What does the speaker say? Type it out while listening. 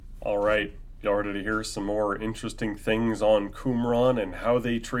All right, y'all ready to hear some more interesting things on Qumran and how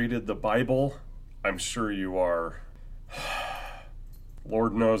they treated the Bible? I'm sure you are.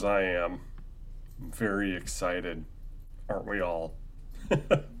 Lord knows I am. I'm very excited. Aren't we all?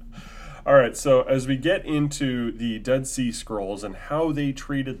 All right, so as we get into the Dead Sea Scrolls and how they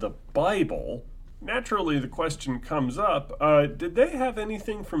treated the Bible, naturally the question comes up, did they have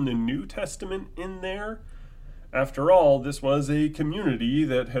anything from the New Testament in there? After all, this was a community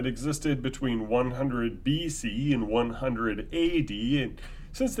that had existed between 100 BC and 100 AD, and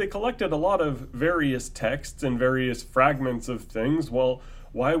since they collected a lot of various texts and various fragments of things, well,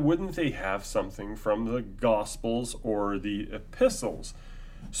 why wouldn't they have something from the Gospels or the Epistles?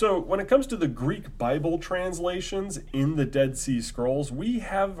 So, when it comes to the Greek Bible translations in the Dead Sea Scrolls, we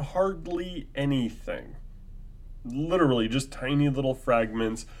have hardly anything. Literally, just tiny little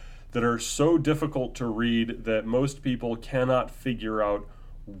fragments that are so difficult to read that most people cannot figure out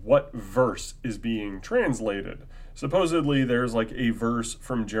what verse is being translated. Supposedly, there's like a verse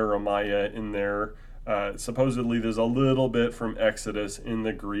from Jeremiah in there. Supposedly, there's a little bit from Exodus in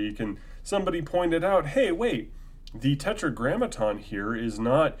the Greek. And somebody pointed out, hey, wait, the Tetragrammaton here is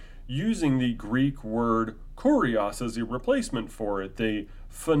not using the Greek word kurios as a replacement for it. They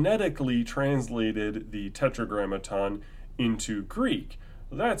phonetically translated the Tetragrammaton into Greek.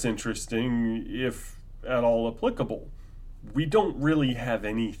 That's interesting, if at all applicable. We don't really have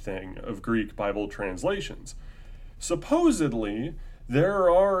anything of Greek Bible translations. Supposedly,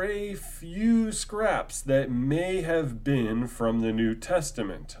 there are a few scraps that may have been from the New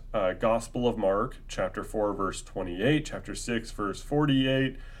Testament. Gospel of Mark, chapter 4, verse 28, chapter 6, verse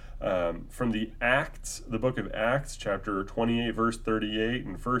 48, from the Acts, the book of Acts, chapter 28, verse 38,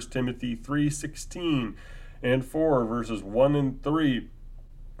 and 1 Timothy 3:16, and 4, verses 1 and 3.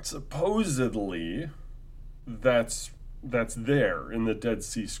 Supposedly, that's there in the Dead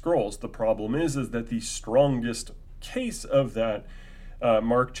Sea Scrolls. The problem is that the strongest case of that,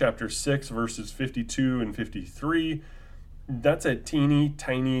 Mark chapter 6, verses 52 and 53, that's a teeny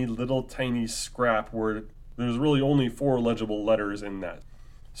tiny scrap where there's really only 4 legible letters in that.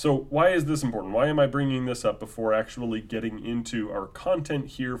 So why is this important? Why am I bringing this up before actually getting into our content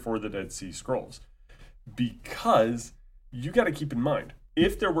here for the Dead Sea Scrolls? Because you got to keep in mind,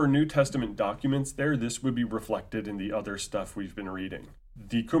 if there were New Testament documents there, this would be reflected in the other stuff we've been reading.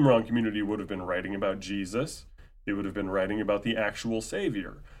 The Qumran community would have been writing about Jesus. They would have been writing about the actual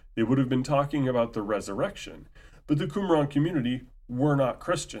Savior. They would have been talking about the resurrection. But the Qumran community were not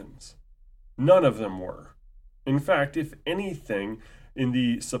Christians. None of them were. In fact, if anything, in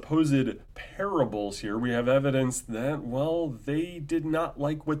the supposed parables here, we have evidence that, well, they did not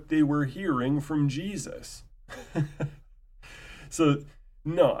like what they were hearing from Jesus. So,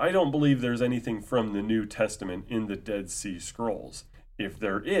 no, I don't believe there's anything from the New Testament in the Dead Sea Scrolls. If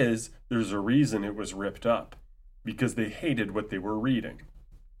there is, there's a reason it was ripped up, because they hated what they were reading.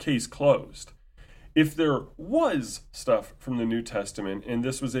 Case closed. If there was stuff from the New Testament, and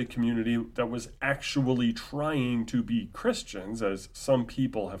this was a community that was actually trying to be Christians, as some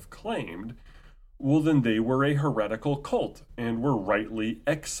people have claimed, well, then they were a heretical cult, and were rightly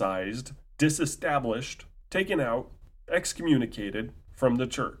excised, disestablished, taken out, excommunicated from the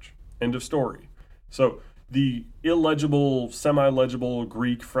church. End of story. So the illegible, semi-legible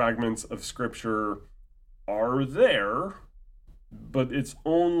Greek fragments of scripture are there, but it's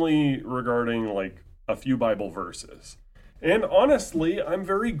only regarding like a few Bible verses. And honestly, I'm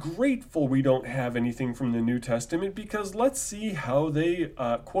very grateful we don't have anything from the New Testament, because let's see how they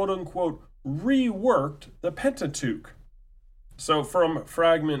quote-unquote reworked the Pentateuch. So from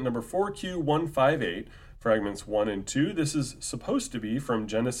fragment number 4Q158, fragments 1 and 2, this is supposed to be from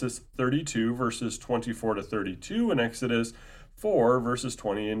Genesis 32, verses 24 to 32, and Exodus 4, verses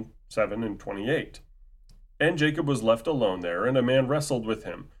 27 and 28. And Jacob was left alone there, and a man wrestled with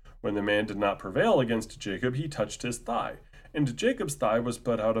him. When the man did not prevail against Jacob, he touched his thigh. And Jacob's thigh was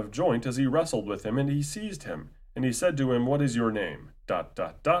put out of joint as he wrestled with him, and he seized him. And he said to him, "What is your name?" ...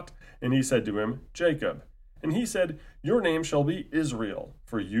 And he said to him, "Jacob." And he said, "Your name shall be Israel,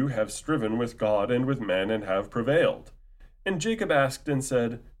 for you have striven with God and with men and have prevailed." And Jacob asked and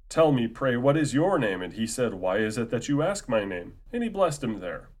said, "Tell me, pray, what is your name?" And he said, "Why is it that you ask my name?" And he blessed him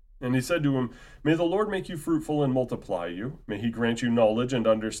there. And he said to him, "May the Lord make you fruitful and multiply you. May he grant you knowledge and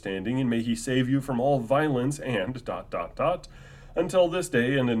understanding, and may he save you from all violence and ... until this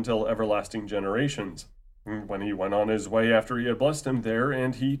day and until everlasting generations." And when he went on his way after he had blessed him there,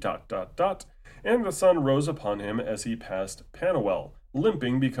 and he ... and the sun rose upon him as he passed Panuel,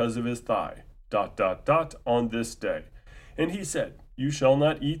 limping because of his thigh ... on this day. And he said, "You shall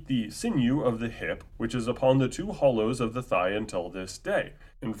not eat the sinew of the hip, which is upon the 2 hollows of the thigh until this day.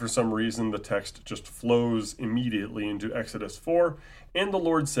 And for some reason, the text just flows immediately into Exodus 4. And the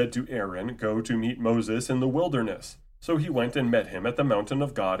Lord said to Aaron, "Go to meet Moses in the wilderness." So he went and met him at the mountain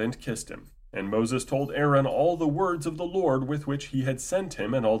of God and kissed him. And Moses told Aaron all the words of the Lord with which he had sent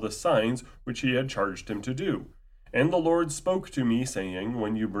him and all the signs which he had charged him to do. And the Lord spoke to me, saying,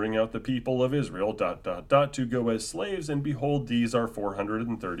 "When you bring out the people of Israel, to go as slaves, and behold, these are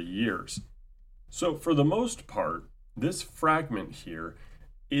 430 years. So for the most part, this fragment here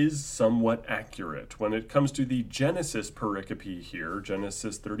is somewhat accurate. When it comes to the Genesis pericope here,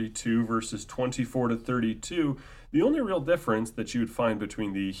 Genesis 32 verses 24 to 32, the only real difference that you would find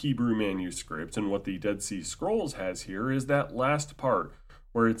between the Hebrew manuscript and what the Dead Sea Scrolls has here is that last part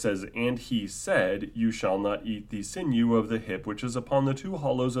where it says, "And he said, you shall not eat the sinew of the hip which is upon the two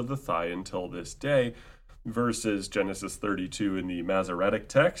hollows of the thigh until this day," versus Genesis 32 in the Masoretic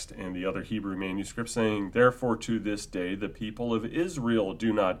text and the other Hebrew manuscript saying, "Therefore to this day the people of Israel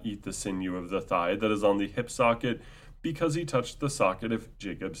do not eat the sinew of the thigh that is on the hip socket, because he touched the socket of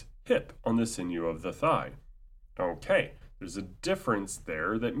Jacob's hip on the sinew of the thigh." Okay, there's a difference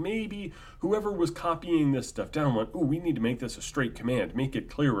there that maybe whoever was copying this stuff down went, "Ooh, we need to make this a straight command, make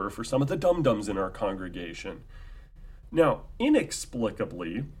it clearer for some of the dum-dums in our congregation." Now,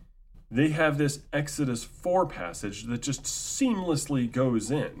 inexplicably, they have this Exodus 4 passage that just seamlessly goes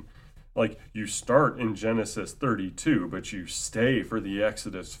in. Like, you start in Genesis 32, but you stay for the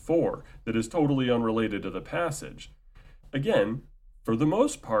Exodus 4 that is totally unrelated to the passage. Again, for the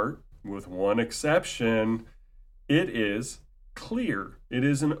most part, with one exception, it is clear. It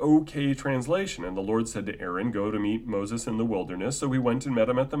is an okay translation. "And the Lord said to Aaron, go to meet Moses in the wilderness. So he went and met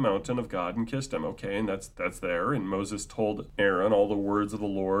him at the mountain of God and kissed him." Okay, and that's there. "And Moses told Aaron all the words of the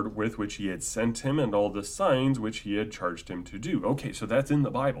Lord with which he had sent him and all the signs which he had charged him to do." Okay, so that's in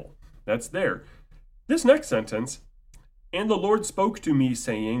the Bible. That's there. This next sentence, "And the Lord spoke to me,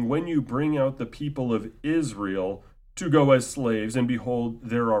 saying, when you bring out the people of Israel to go as slaves, and behold,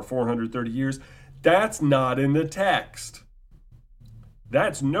 there are 430 years. That's not in the text.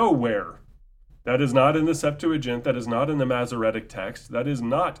 That's nowhere. That is not in the Septuagint. That is not in the Masoretic text. That is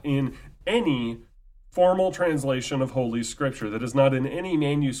not in any formal translation of Holy Scripture. That is not in any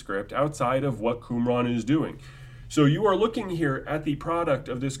manuscript outside of what Qumran is doing. So you are looking here at the product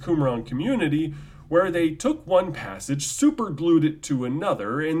of this Qumran community where they took one passage, superglued it to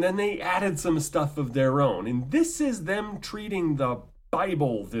another, and then they added some stuff of their own. And this is them treating the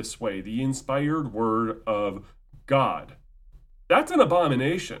Bible this way, the inspired word of God. That's an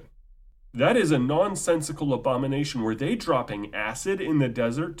abomination. That is a nonsensical abomination. Were they dropping acid in the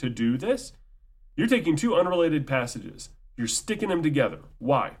desert to do this? You're taking two unrelated passages. You're sticking them together.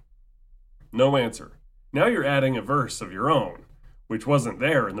 Why? No answer. Now you're adding a verse of your own, which wasn't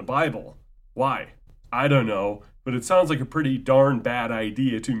there in the Bible. Why? I don't know, but it sounds like a pretty darn bad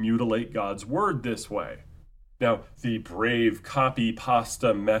idea to mutilate God's word this way. Now, the brave copy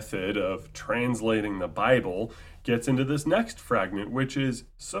pasta method of translating the Bible gets into this next fragment, which is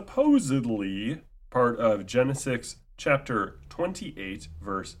supposedly part of Genesis chapter 28,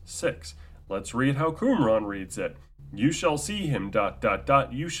 verse 6. Let's read how Qumran reads it. "You shall see him, ...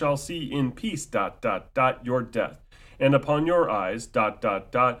 you shall see in peace, ... your death. And upon your eyes, ...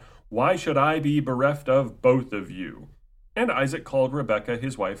 why should I be bereft of both of you?" And Isaac called Rebekah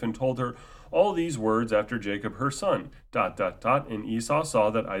his wife and told her all these words after Jacob her son, ... And Esau saw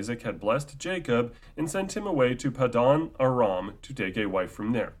that Isaac had blessed Jacob and sent him away to Padan Aram to take a wife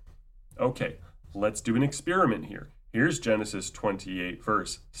from there. Okay, let's do an experiment here. Here's Genesis 28,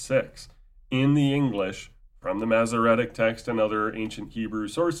 verse 6. In the English, from the Masoretic text and other ancient Hebrew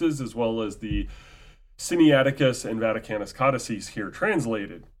sources, as well as the Sinaiticus and Vaticanus codices here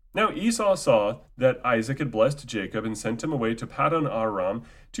translated. Now Esau saw that Isaac had blessed Jacob and sent him away to Padan Aram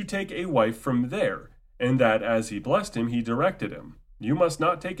to take a wife from there, and that as he blessed him, he directed him, "You must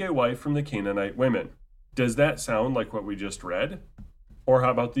not take a wife from the Canaanite women." Does that sound like what we just read? Or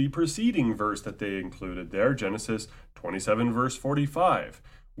how about the preceding verse that they included there, Genesis 27, verse 45,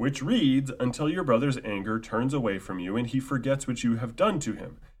 which reads, "Until your brother's anger turns away from you, and he forgets what you have done to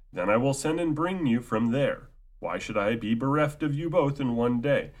him. Then I will send and bring you from there. Why should I be bereft of you both in one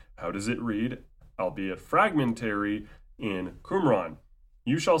day?" How does it read? Albeit fragmentary in Qumran.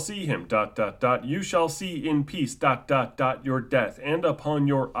 "You shall see him, ... you shall see in peace, ... your death, and upon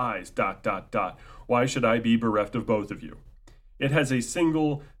your eyes, ... why should I be bereft of both of you?" It has a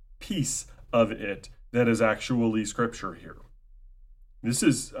single piece of it that is actually scripture here. This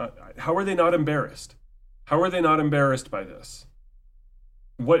is, how are they not embarrassed? How are they not embarrassed by this?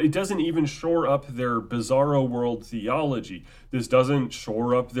 It doesn't even shore up their bizarro world theology. This doesn't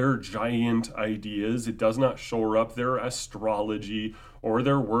shore up their giant ideas. It does not shore up their astrology or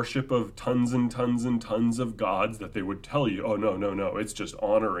their worship of tons and tons and tons of gods that they would tell you, oh, no, it's just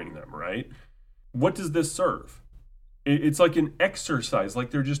honoring them, right? What does this serve? It's like an exercise,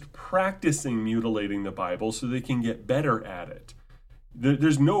 like they're just practicing mutilating the Bible so they can get better at it.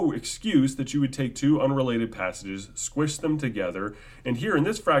 There's no excuse that you would take two unrelated passages, squish them together, and here in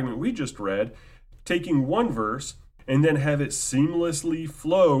this fragment we just read, taking one verse and then have it seamlessly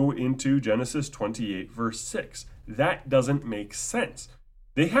flow into Genesis 28, verse 6. That doesn't make sense.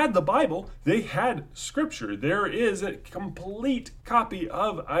 They had the Bible, they had Scripture. There is a complete copy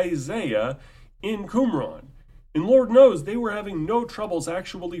of Isaiah in Qumran. And Lord knows they were having no troubles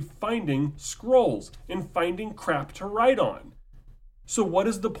actually finding scrolls and finding crap to write on. So what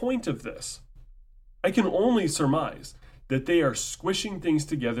is the point of this? I can only surmise that they are squishing things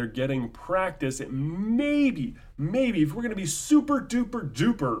together, getting practice, and maybe, if we're going to be super duper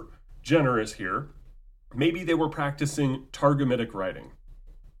duper generous here, maybe they were practicing Targumitic writing.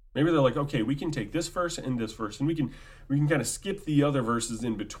 Maybe they're like, okay, we can take this verse, and we can kind of skip the other verses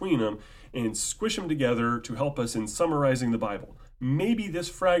in between them and squish them together to help us in summarizing the Bible. Maybe this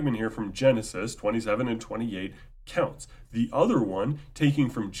fragment here from Genesis 27 and 28 counts. The other one, taking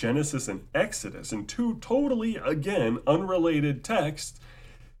from Genesis and Exodus, and two totally, again, unrelated texts,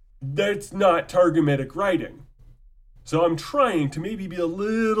 that's not Targumitic writing. So I'm trying to maybe be a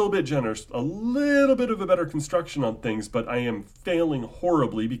little bit generous, a little bit of a better construction on things, but I am failing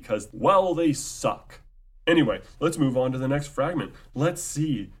horribly because, well, they suck. Anyway, let's move on to the next fragment. Let's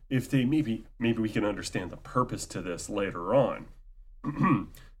see if they maybe we can understand the purpose to this later on.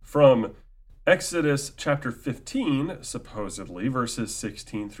 From Exodus chapter 15, supposedly, verses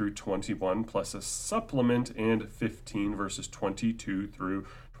 16 through 21, plus a supplement, and 15, verses 22 through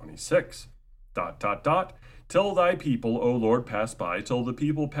 26. ... Till thy people, O Lord, pass by, till the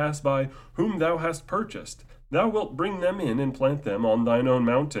people pass by whom thou hast purchased. Thou wilt bring them in and plant them on thine own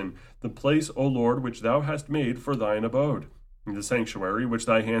mountain, the place, O Lord, which thou hast made for thine abode, the sanctuary which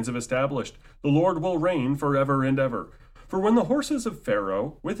thy hands have established. The Lord will reign forever and ever. For when the horses of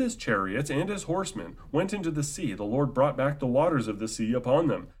Pharaoh, with his chariots and his horsemen, went into the sea, the Lord brought back the waters of the sea upon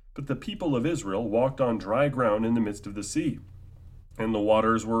them. But the people of Israel walked on dry ground in the midst of the sea. And the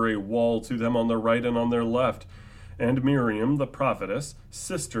waters were a wall to them on their right and on their left. And Miriam, the prophetess,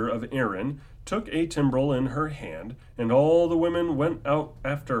 sister of Aaron, took a timbrel in her hand, and all the women went out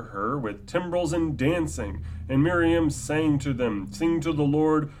after her with timbrels and dancing. And Miriam sang to them, Sing to the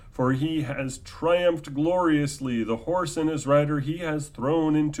Lord, for he has triumphed gloriously. The horse and his rider he has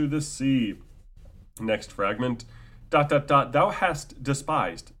thrown into the sea. Next fragment. ... Thou hast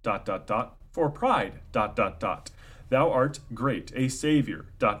despised ... for pride ... Thou art great, a savior ...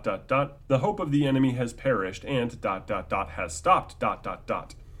 The hope of the enemy has perished, and ... has stopped ...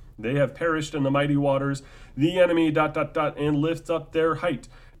 They have perished in the mighty waters, the enemy ... and lifts up their height.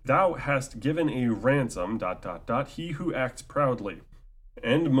 Thou hast given a ransom ... he who acts proudly.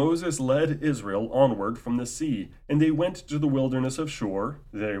 And Moses led Israel onward from the sea, and they went to the wilderness of Shur.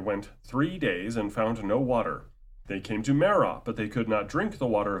 They went 3 days and found no water. They came to Marah, but they could not drink the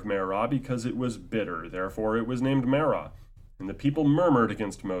water of Marah because it was bitter. Therefore it was named Marah. And the people murmured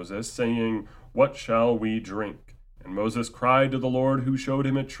against Moses, saying, What shall we drink? And Moses cried to the Lord, who showed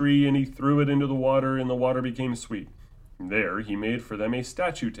him a tree, and he threw it into the water, and the water became sweet. And there he made for them a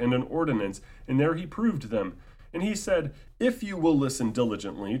statute and an ordinance, and there he proved them. And he said, If you will listen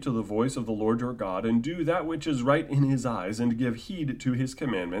diligently to the voice of the Lord your God, and do that which is right in his eyes, and give heed to his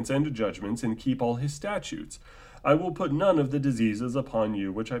commandments and judgments, and keep all his statutes, I will put none of the diseases upon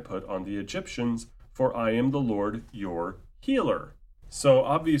you which I put on the Egyptians, for I am the Lord your healer. So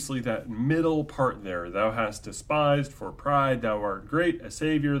obviously that middle part there, thou hast despised for pride, thou art great, a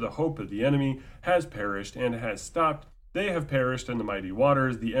savior, the hope of the enemy, has perished and has stopped. They have perished in the mighty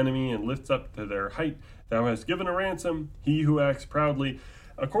waters, the enemy, and lifts up to their height. Thou hast given a ransom, he who acts proudly.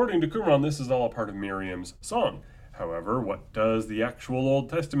 According to Qumran, this is all a part of Miriam's song. However, what does the actual Old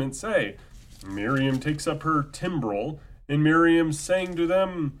Testament say? Miriam takes up her timbrel, and Miriam sang to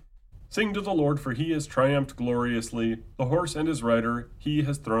them, Sing to the Lord, for he has triumphed gloriously. The horse and his rider he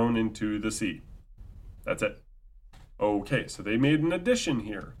has thrown into the sea. That's it. Okay, so they made an addition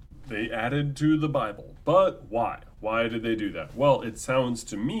here. They added to the Bible. But why? Why did they do that? Well, it sounds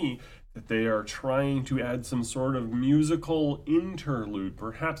to me that they are trying to add some sort of musical interlude,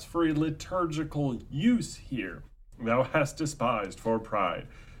 perhaps for a liturgical use here. Thou hast despised for pride.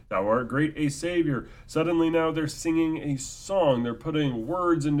 Thou art great, a savior. Suddenly now they're singing a song. They're putting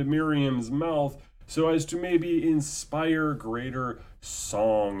words into Miriam's mouth so as to maybe inspire greater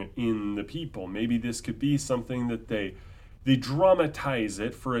song in the people. Maybe this could be something that they dramatize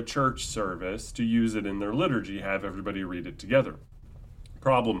it for a church service to use it in their liturgy, have everybody read it together.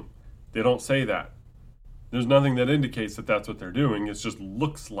 Problem, they don't say that. There's nothing that indicates that that's what they're doing. It just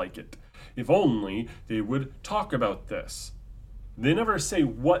looks like it. If only they would talk about this. They never say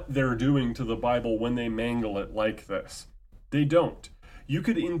what they're doing to the Bible when they mangle it like this. They don't. You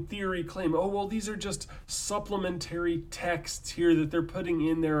could, in theory, claim, oh, well, these are just supplementary texts here that they're putting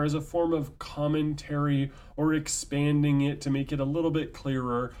in there as a form of commentary or expanding it to make it a little bit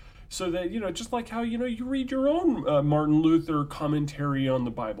clearer. So that, just like how, you read your own Martin Luther commentary on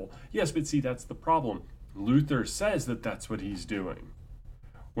the Bible. Yes, but see, that's the problem. Luther says that that's what he's doing.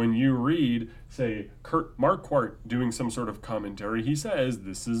 When you read, say, Kurt Marquardt doing some sort of commentary, he says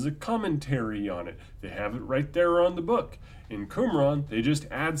this is a commentary on it. They have it right there on the book. In Qumran, they just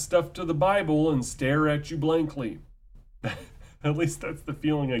add stuff to the Bible and stare at you blankly. At least that's the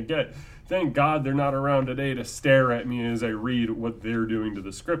feeling I get. Thank God they're not around today to stare at me as I read what they're doing to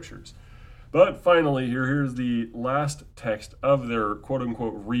the scriptures. But finally, here's the last text of their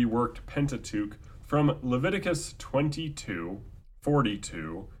quote-unquote reworked Pentateuch from Leviticus 22,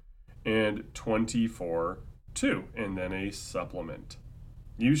 42, and 24:2, and then a supplement.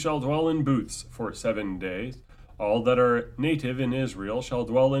 You shall dwell in booths for 7 days. All that are native in Israel shall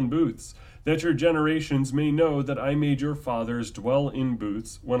dwell in booths, that your generations may know that I made your fathers dwell in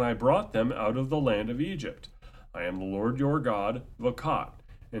booths when I brought them out of the land of Egypt. I am the Lord your God, Vakat.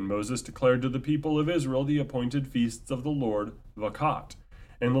 And Moses declared to the people of Israel the appointed feasts of the Lord, Vakat.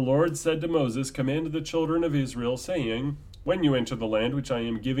 And the Lord said to Moses, command the children of Israel, saying, when you enter the land which I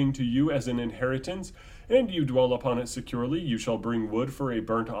am giving to you as an inheritance, and you dwell upon it securely, you shall bring wood for a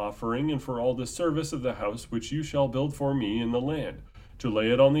burnt offering, and for all the service of the house which you shall build for me in the land, to lay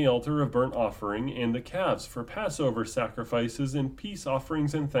it on the altar of burnt offering, and the calves for Passover sacrifices, and peace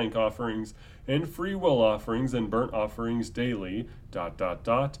offerings, and thank offerings, and free will offerings, and burnt offerings daily, ...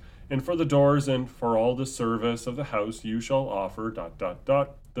 And for the doors, and for all the service of the house you shall offer, ...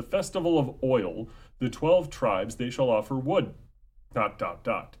 The festival of oil, the 12 tribes, they shall offer wood, ...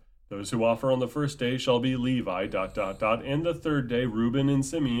 Those who offer on the first day shall be Levi, ... And the third day Reuben and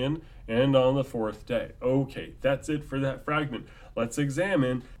Simeon, and on the fourth day. Okay, that's it for that fragment. Let's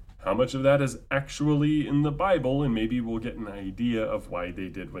examine how much of that is actually in the Bible, and maybe we'll get an idea of why they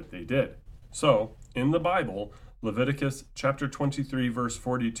did what they did. So, in the Bible, Leviticus chapter 23, verse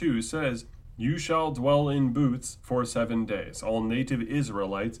 42 says, you shall dwell in booths for 7 days. All native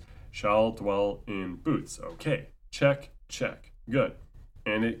Israelites shall dwell in booths. Okay, check. Good.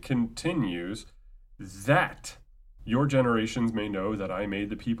 And it continues, that your generations may know that I made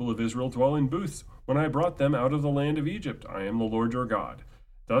the people of Israel dwell in booths when I brought them out of the land of Egypt. I am the Lord your God.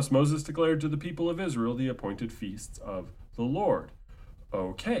 Thus Moses declared to the people of Israel the appointed feasts of the Lord.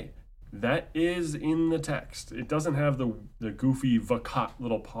 Okay, that is in the text. It doesn't have the goofy vakat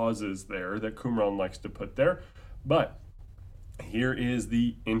little pauses there that Qumran likes to put there, but here is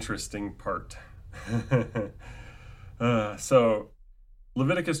the interesting part. So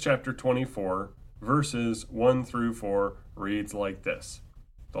Leviticus chapter 24, verses 1 through 4 reads like this.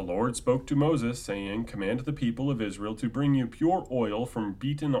 The Lord spoke to Moses, saying, command the people of Israel to bring you pure oil from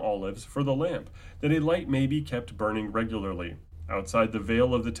beaten olives for the lamp, that a light may be kept burning regularly. Outside the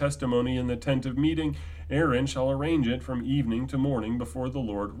veil of the testimony in the tent of meeting, Aaron shall arrange it from evening to morning before the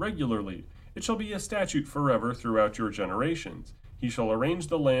Lord regularly. It shall be a statute forever throughout your generations. He shall arrange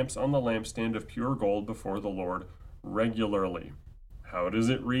the lamps on the lampstand of pure gold before the Lord regularly. How does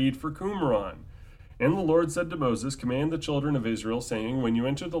it read for Qumran? And the Lord said to Moses, command the children of Israel, saying, when you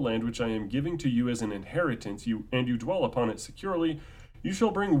enter the land which I am giving to you as an inheritance, and you dwell upon it securely, you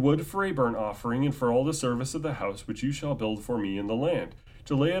shall bring wood for a burnt offering, and for all the service of the house which you shall build for me in the land,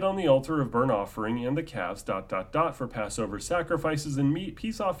 to lay it on the altar of burnt offering, and the calves, ... for Passover sacrifices, and meat,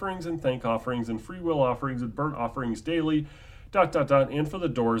 peace offerings, and thank offerings, and free will offerings, and burnt offerings daily, ... And for the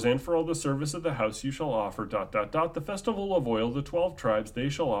doors, and for all the service of the house you shall offer, ... The festival of oil, the 12 tribes, they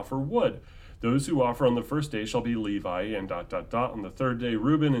shall offer wood. Those who offer on the first day shall be Levi, and ... On the third day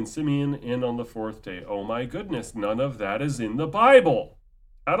Reuben and Simeon, and on the fourth day. Oh my goodness, none of that is in the Bible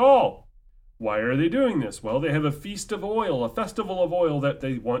at all. Why are they doing this? Well, they have a feast of oil, a festival of oil that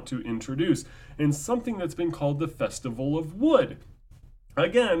they want to introduce, and something that's been called the festival of wood.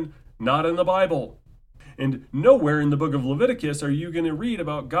 Again, not in the Bible. And nowhere in the book of Leviticus are you going to read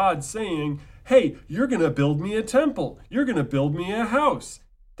about God saying, hey, you're going to build me a temple. You're going to build me a house.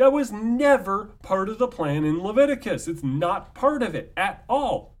 That was never part of the plan in Leviticus. It's not part of it at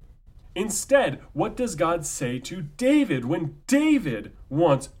all. Instead, what does God say to David when David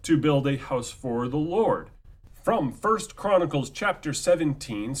wants to build a house for the Lord? From 1 Chronicles chapter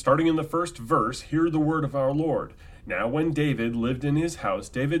 17, starting in the first verse, hear the word of our Lord. Now when David lived in his house,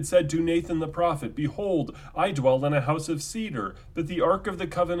 David said to Nathan the prophet, Behold, I dwell in a house of cedar, but the ark of the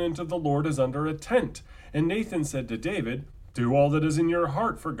covenant of the Lord is under a tent. And Nathan said to David, Do all that is in your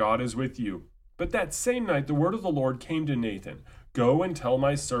heart, for God is with you. But that same night the word of the Lord came to Nathan, Go and tell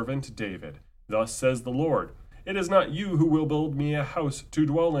my servant David, Thus says the Lord, It is not you who will build me a house to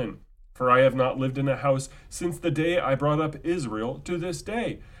dwell in. For I have not lived in a house since the day I brought up Israel to this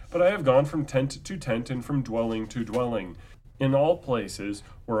day, but I have gone from tent to tent and from dwelling to dwelling. In all places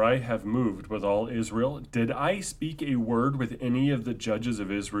where I have moved with all Israel, did I speak a word with any of the judges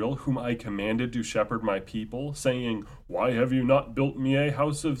of Israel, whom I commanded to shepherd my people, saying, Why have you not built me a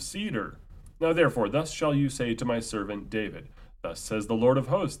house of cedar? Now therefore, thus shall you say to my servant David, Thus says the Lord of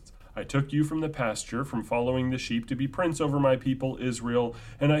hosts, I took you from the pasture, from following the sheep, to be prince over my people Israel,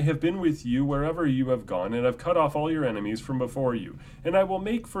 and I have been with you wherever you have gone, and have cut off all your enemies from before you. And I will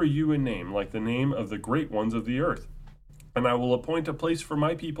make for you a name like the name of the great ones of the earth. And I will appoint a place for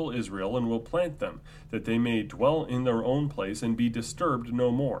my people Israel, and will plant them, that they may dwell in their own place, and be disturbed no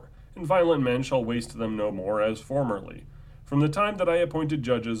more. And violent men shall waste them no more, as formerly. From the time that I appointed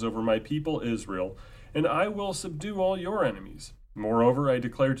judges over my people Israel, and I will subdue all your enemies. Moreover, I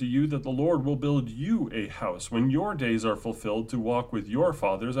declare to you that the Lord will build you a house. When your days are fulfilled to walk with your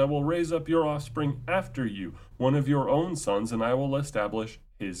fathers, I will raise up your offspring after you, one of your own sons, and I will establish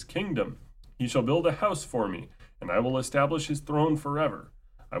his kingdom. He shall build a house for me, and I will establish his throne forever.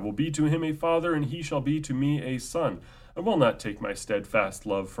 I will be to him a father, and he shall be to me a son. I will not take my steadfast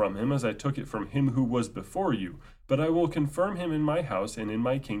love from him, as I took it from him who was before you, but I will confirm him in my house and in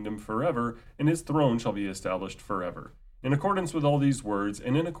my kingdom forever, and his throne shall be established forever. In accordance with all these words,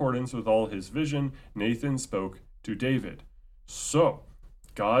 and in accordance with all his vision, Nathan spoke to David. So,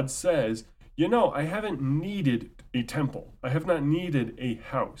 God says, I haven't needed a temple. I have not needed a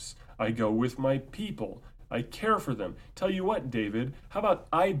house. I go with my people. I care for them. Tell you what, David, how about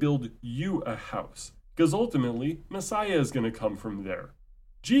I build you a house? Because ultimately, Messiah is going to come from there.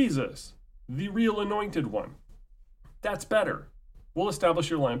 Jesus, the real anointed one. That's better. We'll establish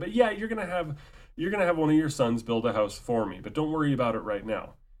your line. But yeah, you're going to have one of your sons build a house for me, but don't worry about it right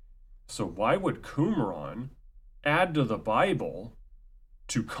now. So why would Qumran add to the Bible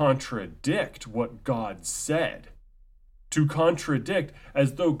to contradict what God said? To contradict,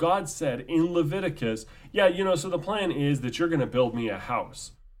 as though God said in Leviticus, so the plan is that you're going to build me a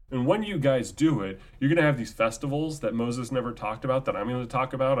house. And when you guys do it, you're going to have these festivals that Moses never talked about, that I'm going to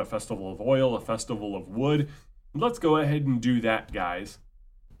talk about, a festival of oil, a festival of wood. Let's go ahead and do that, guys.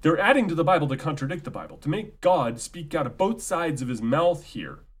 They're adding to the Bible to contradict the Bible, to make God speak out of both sides of his mouth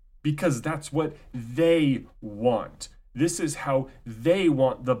here, because that's what they want. This is how they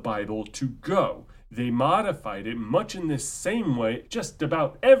want the Bible to go. They modified it much in this same way. Just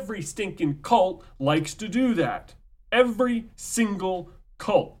about every stinking cult likes to do that. Every single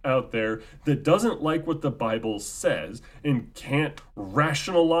cult out there that doesn't like what the Bible says and can't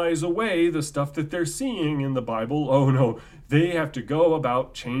rationalize away the stuff that they're seeing in the Bible. Oh no, they have to go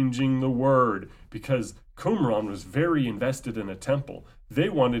about changing the word, because Qumran was very invested in a temple. They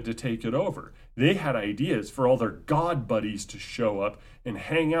wanted to take it over. They had ideas for all their God buddies to show up and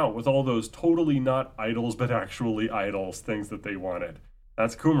hang out with all those totally not idols but actually idols, things that they wanted.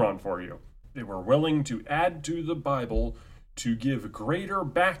 That's Qumran for you. They were willing to add to the Bible to give greater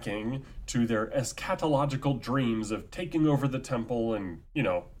backing to their eschatological dreams of taking over the temple and,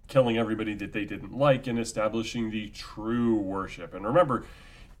 killing everybody that they didn't like and establishing the true worship. And remember,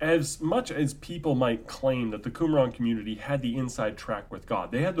 as much as people might claim that the Qumran community had the inside track with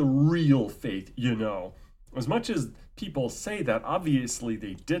God, they had the real faith, As much as people say that, obviously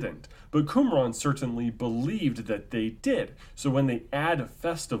they didn't. But Qumran certainly believed that they did. So when they add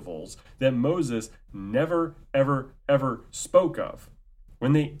festivals that Moses never, ever, ever spoke of,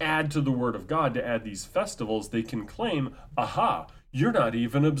 when they add to the Word of God to add these festivals, they can claim, aha, you're not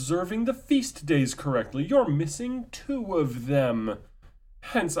even observing the feast days correctly. You're missing 2 of them.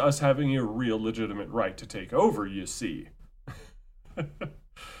 Hence us having a real legitimate right to take over, you see.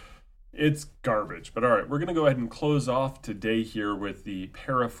 It's garbage. But all right, we're going to go ahead and close off today here with the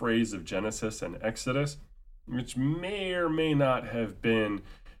paraphrase of Genesis and Exodus, which may or may not have been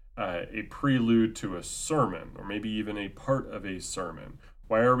a prelude to a sermon, or maybe even a part of a sermon.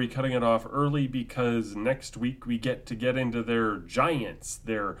 Why are we cutting it off early? Because next week we get into their giants,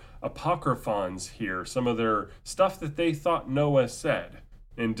 their apocryphons here, some of their stuff that they thought Noah said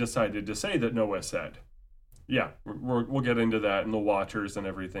and decided to say that Noah said. Yeah, we'll get into that and the Watchers and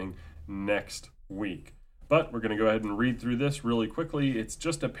everything next week. But we're going to go ahead and read through this really quickly. It's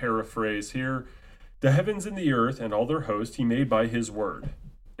just a paraphrase here. The heavens and the earth and all their host he made by his word.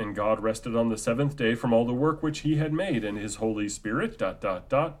 And God rested on the seventh day from all the work which he had made, and his Holy Spirit,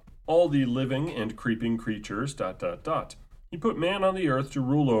 all the living and creeping creatures, He put man on the earth to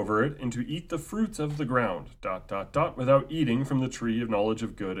rule over it, and to eat the fruits of the ground, without eating from the tree of knowledge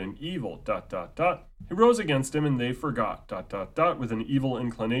of good and evil, He rose against him, and they forgot, with an evil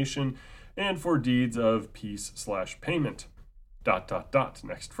inclination, and for deeds of peace/payment,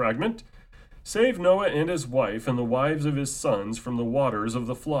 Next fragment. Save Noah and his wife and the wives of his sons from the waters of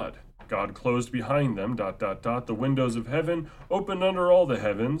the flood. God closed behind them, the windows of heaven, opened under all the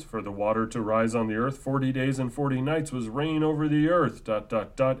heavens, for the water to rise on the earth 40 days and 40 nights was rain over the earth,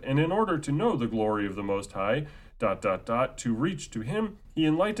 and in order to know the glory of the Most High, to reach to him, he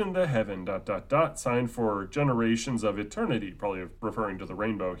enlightened the heaven, sign for generations of eternity, probably referring to the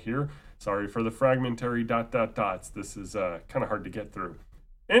rainbow here. Sorry for the fragmentary dots. This is kind of hard to get through.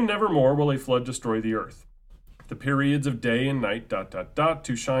 And nevermore will a flood destroy the earth. The periods of day and night,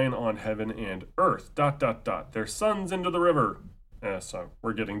 to shine on heaven and earth, their sons into the river. So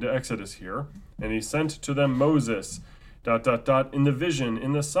we're getting to Exodus here. And he sent to them Moses, in the vision,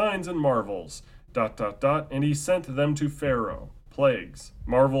 in the signs and marvels, and he sent them to Pharaoh, plagues,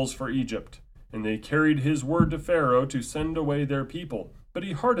 marvels for Egypt. And they carried his word to Pharaoh to send away their people. But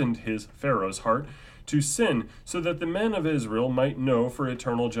he hardened Pharaoh's heart to sin, so that the men of Israel might know for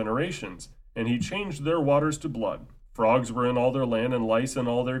eternal generations. And he changed their waters to blood. Frogs were in all their land, and lice in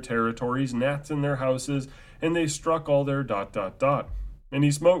all their territories, gnats in their houses, and they struck all their ... And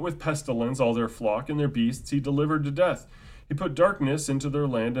he smote with pestilence all their flock, and their beasts he delivered to death. He put darkness into their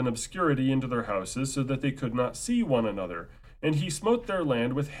land, and obscurity into their houses, so that they could not see one another. And he smote their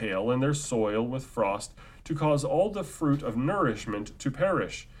land with hail, and their soil with frost, to cause all the fruit of nourishment to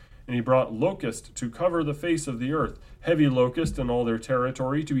perish. And he brought locust to cover the face of the earth, heavy locust in all their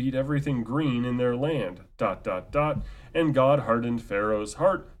territory, to eat everything green in their land, ... And God hardened Pharaoh's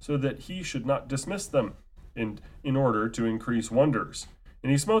heart, so that he should not dismiss them, in order to increase wonders.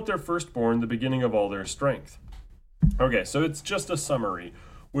 And he smote their firstborn, the beginning of all their strength. Okay, so it's just a summary,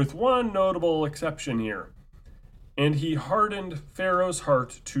 with one notable exception here. And he hardened Pharaoh's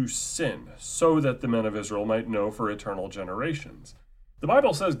heart to sin, so that the men of Israel might know for eternal generations. The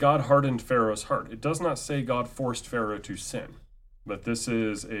Bible says God hardened Pharaoh's heart. It does not say God forced Pharaoh to sin. But this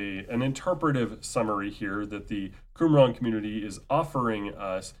is an interpretive summary here that the Qumran community is offering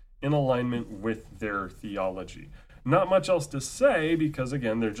us in alignment with their theology. Not much else to say because,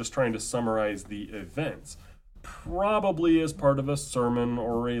 again, they're just trying to summarize the events. Probably as part of a sermon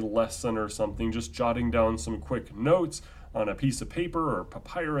or a lesson or something, just jotting down some quick notes on a piece of paper or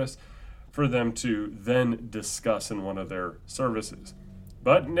papyrus for them to then discuss in one of their services.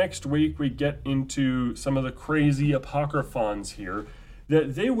 But next week we get into some of the crazy apocryphons here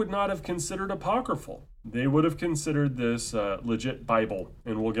that they would not have considered apocryphal. They would have considered this legit Bible,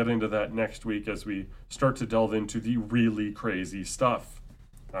 and we'll get into that next week as we start to delve into the really crazy stuff.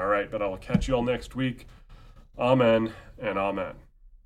 All right, but I'll catch you all next week. Amen and amen.